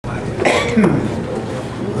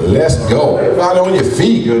Let's go. Everybody on your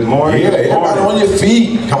feet. Good morning. Yeah, everybody on your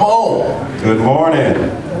feet. Come on. Good morning.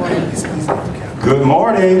 Good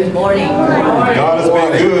morning. Good morning. God has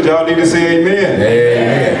been good. Y'all need to say amen.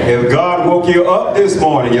 Amen. If God woke you up this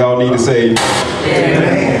morning, y'all need to say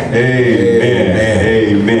amen.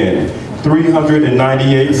 Amen. Amen.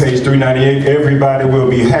 398, page 398. Everybody will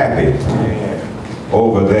be happy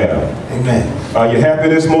over there. Amen. Are you happy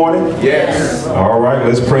this morning? Yes. All right,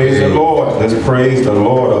 let's praise the Lord. Let's praise the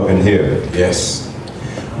Lord up in here. Yes.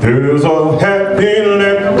 There's a happy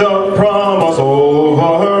let the promise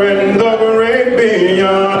over in the great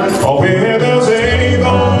beyond, where the saved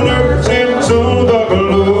on earth into the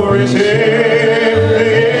glory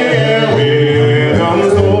share, where the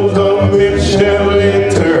souls of men shall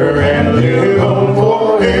enter and live on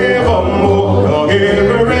forevermore.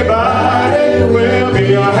 Everybody will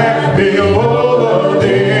be happy over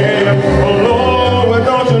there. Oh Lord,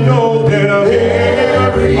 don't you know that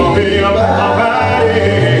everybody will be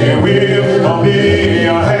happy, we'll be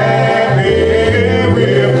happy.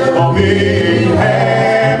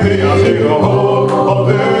 I say the whole of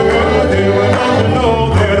the earth, and we want to know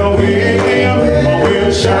that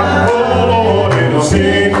we'll shout, oh Lord, and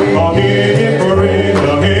sing, give praise,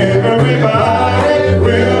 everybody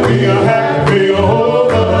will be happy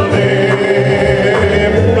over there.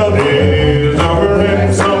 There's a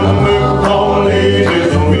ransom of all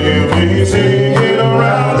ages, we'll be singing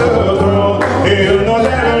around the throne, in the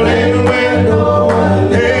land where no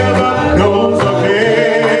one ever knows of him.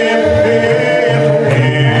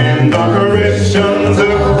 And the Christians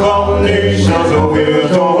of all nations will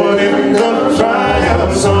join in the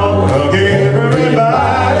triumph song.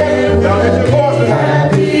 Everybody, now let your voices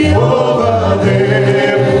happy over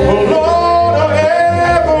there. Oh Lord,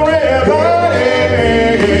 everybody,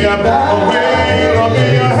 will be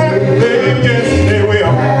happy. Yes, they will. I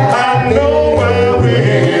know I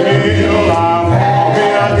will. I'm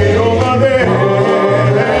happy over there.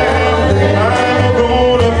 I'm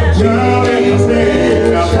gonna shout and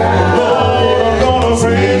sing. Lord, I'm gonna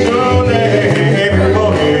praise your name.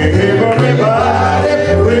 Oh, everybody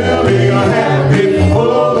will be happy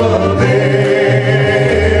over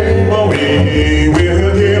there. Oh, we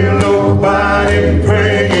will hear nobody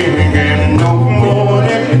praying and no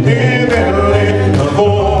mourning heavenly.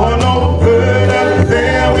 For no burden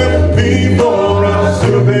there will be for us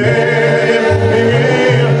to bear.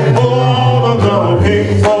 All of the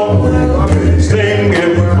people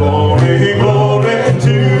singing glory, glory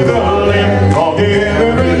to the Lamb. Oh,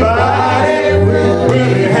 everybody will be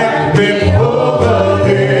happy over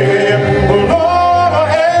there. Oh, Lord,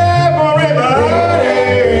 everybody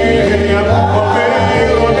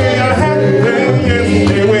will be happy. Yes,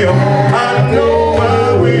 they will. I know I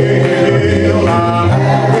will. When I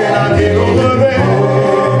get over there,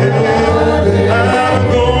 I'm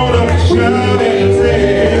gonna shout and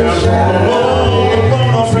sing. Lord, I'm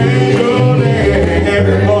gonna praise your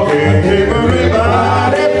name. Oh,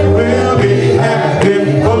 everybody will be happy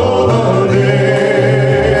over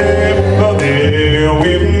there. Oh, there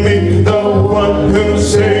with me, the one who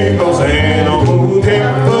saved us and who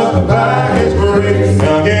kept us by his grace.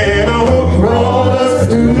 Again, who brought us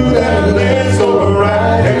to that land so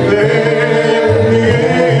right and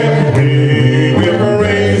there. We will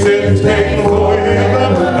praise his name forever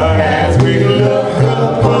as we look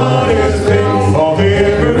upon his face. Oh,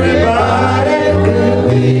 everybody will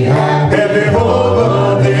be happy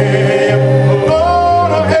over there.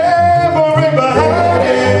 Lord, everybody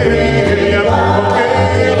will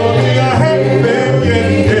be happy. Yes,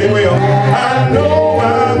 they will. I know I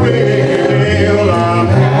will.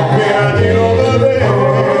 When I get over there,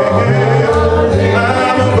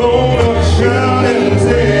 I'm gonna shout and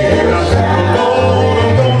sing. Lord,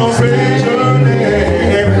 I'm gonna praise your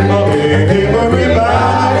name. Everybody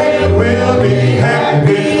will be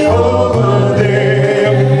happy over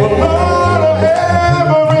there. Lord,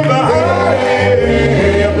 everybody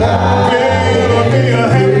will be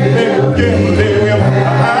happy. Yes, they will. I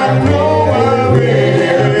know I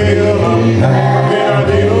will. When I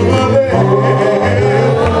get over there,